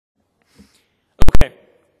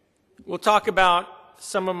We'll talk about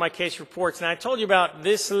some of my case reports. And I told you about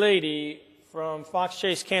this lady from Fox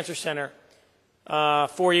Chase Cancer Center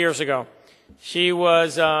 4 years ago. She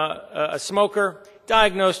was a smoker,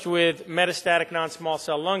 diagnosed with metastatic non-small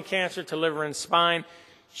cell lung cancer to liver and spine.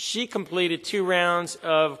 She completed 2 rounds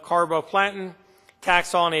of carboplatin,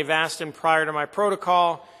 Taxol, and Avastin prior to my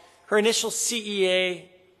protocol. Her initial CEA,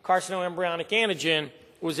 carcinoembryonic antigen,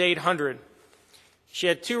 was 800. She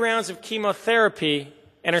had 2 rounds of chemotherapy,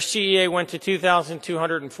 and her CEA went to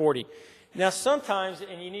 2,240. Now, sometimes,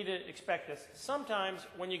 and you need to expect this, sometimes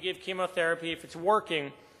when you give chemotherapy, if it's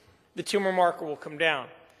working, the tumor marker will come down.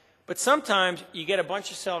 But sometimes you get a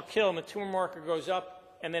bunch of cell kill, and the tumor marker goes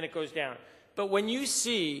up, and then it goes down. But when you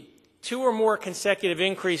see 2 or more consecutive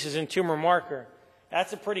increases in tumor marker,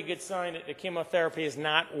 that's a pretty good sign that the chemotherapy is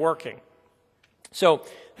not working. So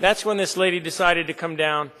that's when this lady decided to come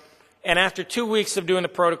down. And after 2 weeks of doing the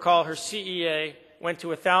protocol, her CEA went to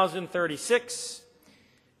 1,036.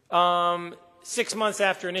 6 months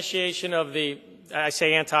after initiation of the, I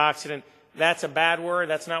say antioxidant, that's a bad word.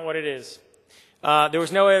 That's not what it is. There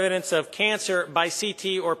was no evidence of cancer by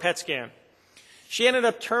CT or PET scan. She ended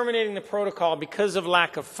up terminating the protocol because of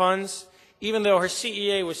lack of funds, even though her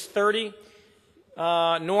CEA was 30.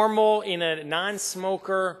 Normal in a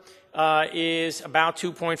non-smoker is about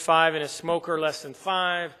 2.5, in a smoker less than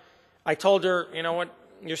 5. I told her, you know what,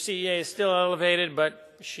 your CEA is still elevated,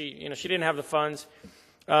 but she didn't have the funds.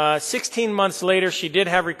 16 months later, she did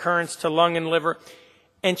have recurrence to lung and liver,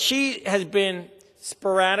 and she has been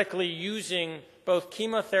sporadically using both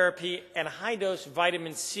chemotherapy and high-dose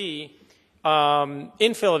vitamin C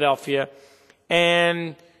in Philadelphia,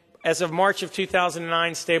 and as of March of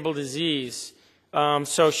 2009, stable disease.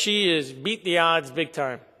 So she has beat the odds big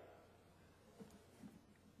time.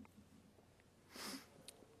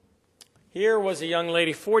 Here was a young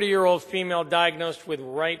lady, 40-year-old female, diagnosed with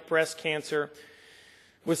right breast cancer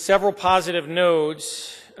with several positive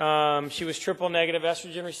nodes. She was triple negative,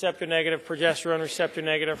 estrogen receptor negative, progesterone receptor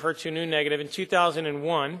negative, HER2/neu negative in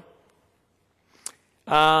 2001.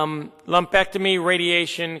 Lumpectomy,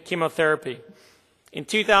 radiation, chemotherapy. In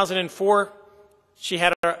 2004,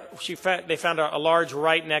 they found a large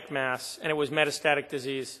right neck mass, and it was metastatic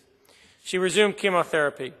disease. She resumed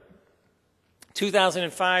chemotherapy.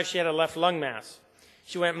 2005, she had a left lung mass.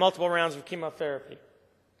 She went multiple rounds of chemotherapy.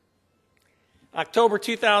 October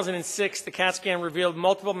 2006, the CAT scan revealed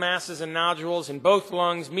multiple masses and nodules in both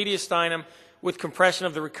lungs, mediastinum, with compression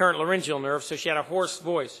of the recurrent laryngeal nerve, so she had a hoarse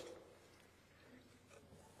voice.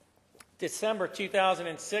 December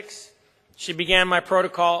 2006, she began my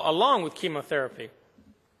protocol along with chemotherapy.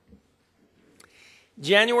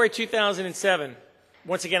 January 2007,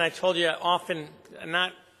 once again, I told you often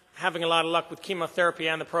not having a lot of luck with chemotherapy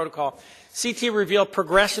and the protocol. CT revealed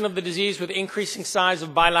progression of the disease with increasing size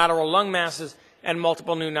of bilateral lung masses and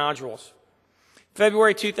multiple new nodules.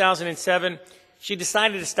 February 2007, she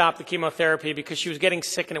decided to stop the chemotherapy because she was getting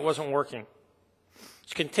sick and it wasn't working.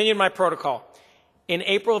 She continued my protocol. In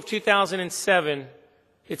April of 2007,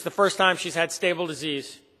 it's the first time she's had stable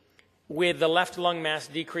disease, with the left lung mass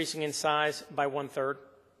decreasing in size by 1/3.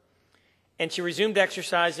 And she resumed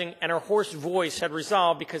exercising, and her hoarse voice had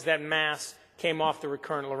resolved because that mass came off the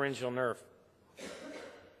recurrent laryngeal nerve.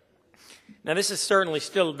 Now, this is certainly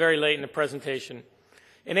still very late in the presentation.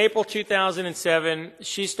 In April 2007,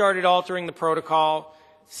 she started altering the protocol,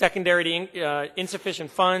 secondary to insufficient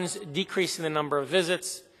funds, decreasing the number of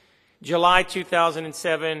visits. July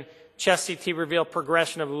 2007, chest CT revealed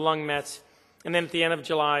progression of lung mets, and then at the end of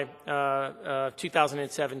July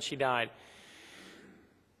 2007, she died.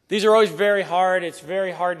 These are always very hard. It's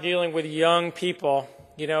very hard dealing with young people,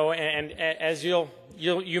 you know, and as you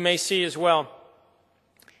may see as well.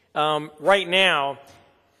 Right now,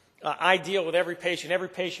 I deal with every patient. Every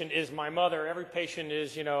patient is my mother. Every patient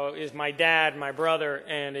is, you know, is my dad, my brother,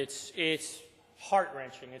 and it's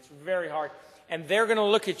heart-wrenching. It's very hard. And they're going to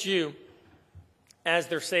look at you as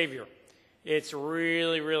their savior. It's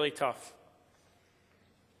really, really tough.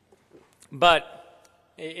 But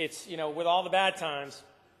it's, you know, with all the bad times,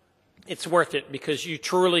 it's worth it because you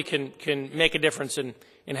truly can make a difference in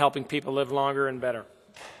helping people live longer and better.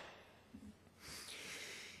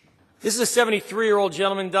 This is a 73-year-old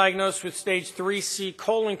gentleman diagnosed with stage 3C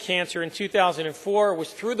colon cancer in 2004. It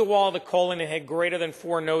was through the wall of the colon and had greater than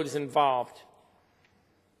 4 nodes involved.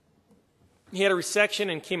 He had a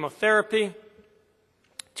resection and chemotherapy.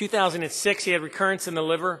 2006, he had recurrence in the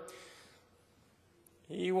liver.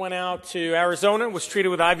 He went out to Arizona, was treated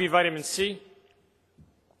with IV vitamin C,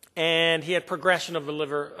 and he had progression of the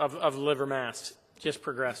liver mass, just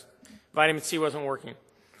progressed. Vitamin C wasn't working.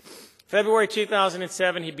 February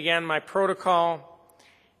 2007, he began my protocol,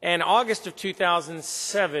 And August of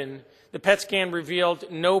 2007, the PET scan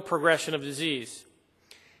revealed no progression of disease.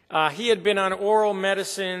 He had been on oral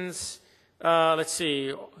medicines,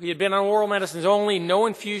 he had been on oral medicines only, no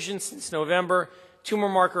infusion since November, tumor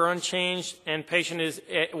marker unchanged, and patient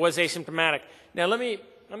was asymptomatic. Now let me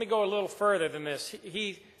go a little further than this.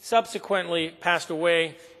 He subsequently passed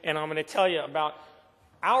away, and I'm going to tell you about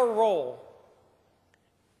our role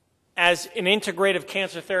as an integrative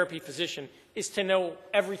cancer therapy physician is to know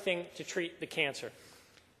everything to treat the cancer.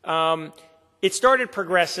 It started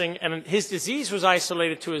progressing, and his disease was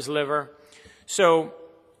isolated to his liver. So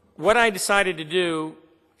what I decided to do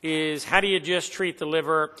is, how do you just treat the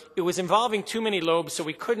liver? It was involving too many lobes, so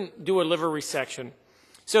we couldn't do a liver resection.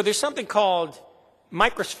 So there's something called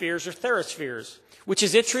microspheres or theraspheres, which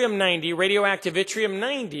is yttrium-90, radioactive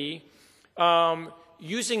yttrium-90,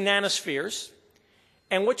 using nanospheres.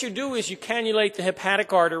 And what you do is you cannulate the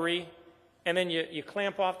hepatic artery, and then you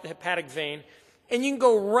clamp off the hepatic vein, and you can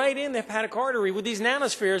go right in the hepatic artery with these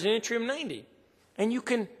nanospheres and yttrium-90. And you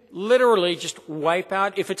can literally just wipe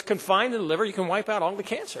out, if it's confined to the liver, you can wipe out all the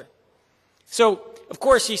cancer. So, of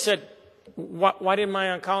course, he said, why didn't my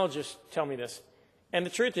oncologist tell me this? And the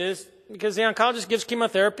truth is, because the oncologist gives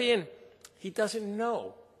chemotherapy and he doesn't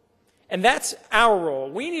know. And that's our role.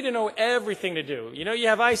 We need to know everything to do. You know, you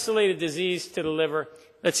have isolated disease to the liver.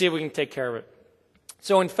 Let's see if we can take care of it.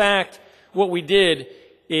 So, in fact, what we did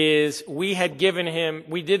is we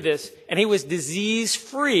did this, and he was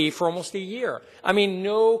disease-free for almost a year. I mean,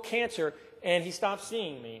 no cancer, and he stopped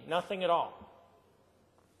seeing me, nothing at all.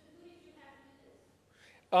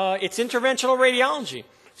 It's interventional radiology.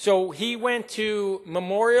 So he went to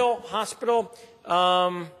Memorial Hospital,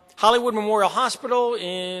 Hollywood Memorial Hospital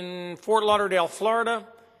in Fort Lauderdale, Florida,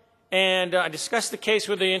 and I discussed the case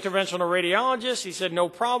with the interventional radiologist. He said, no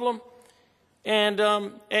problem. And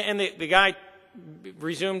the guy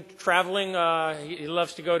resumed traveling. He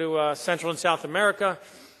loves to go to Central and South America.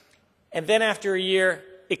 And then after a year,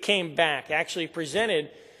 it came back. Actually presented.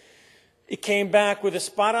 It came back with a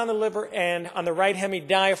spot on the liver and on the right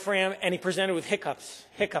hemidiaphragm, and he presented with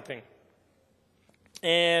hiccuping.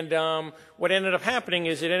 And what ended up happening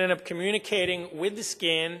is it ended up communicating with the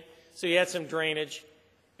skin, so he had some drainage.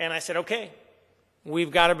 And I said, okay,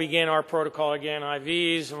 we've got to begin our protocol again,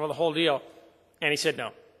 IVs, and the whole deal. And he said,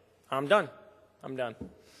 no, I'm done. I'm done.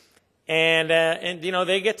 And you know,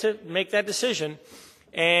 they get to make that decision.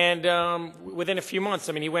 And within a few months,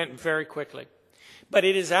 I mean, he went very quickly. But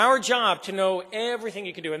it is our job to know everything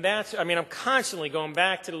you can do. And that's, I mean, I'm constantly going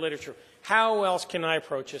back to the literature. How else can I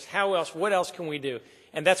approach this? What else can we do?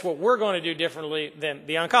 And that's what we're going to do differently than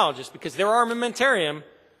the oncologist, because their armamentarium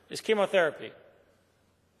is chemotherapy.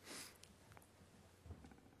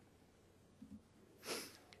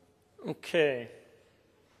 Okay.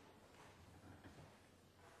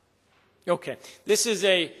 Okay. This is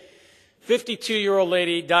a 52-year-old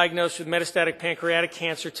lady diagnosed with metastatic pancreatic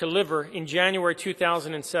cancer to liver in January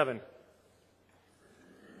 2007.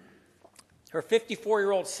 Her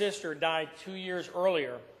 54-year-old sister died 2 years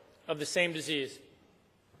earlier of the same disease.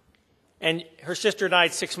 And her sister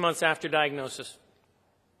died 6 months after diagnosis.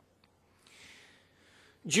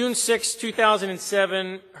 June 6,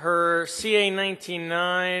 2007, her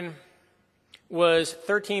CA19-9 was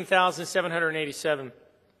 13,787.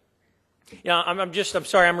 Yeah, I'm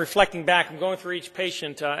sorry, I'm reflecting back. I'm going through each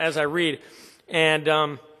patient as I read. And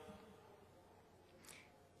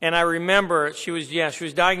I remember she was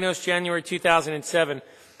diagnosed January 2007.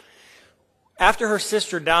 After her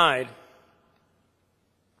sister died,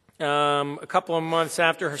 a couple of months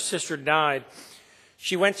after her sister died,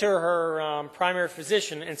 she went to her primary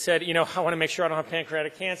physician and said, you know, I want to make sure I don't have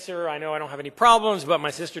pancreatic cancer. I know I don't have any problems, but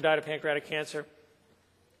my sister died of pancreatic cancer.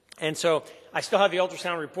 And so I still have the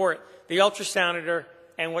ultrasound report. They ultrasounded her,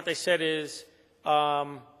 and what they said is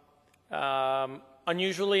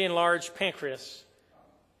unusually enlarged pancreas.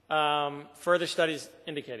 Further studies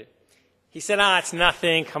indicated. He said, it's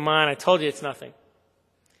nothing. Come on, I told you it's nothing.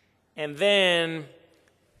 And then,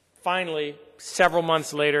 finally, several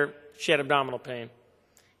months later, she had abdominal pain.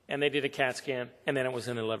 And they did a CAT scan, and then it was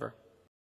in the liver.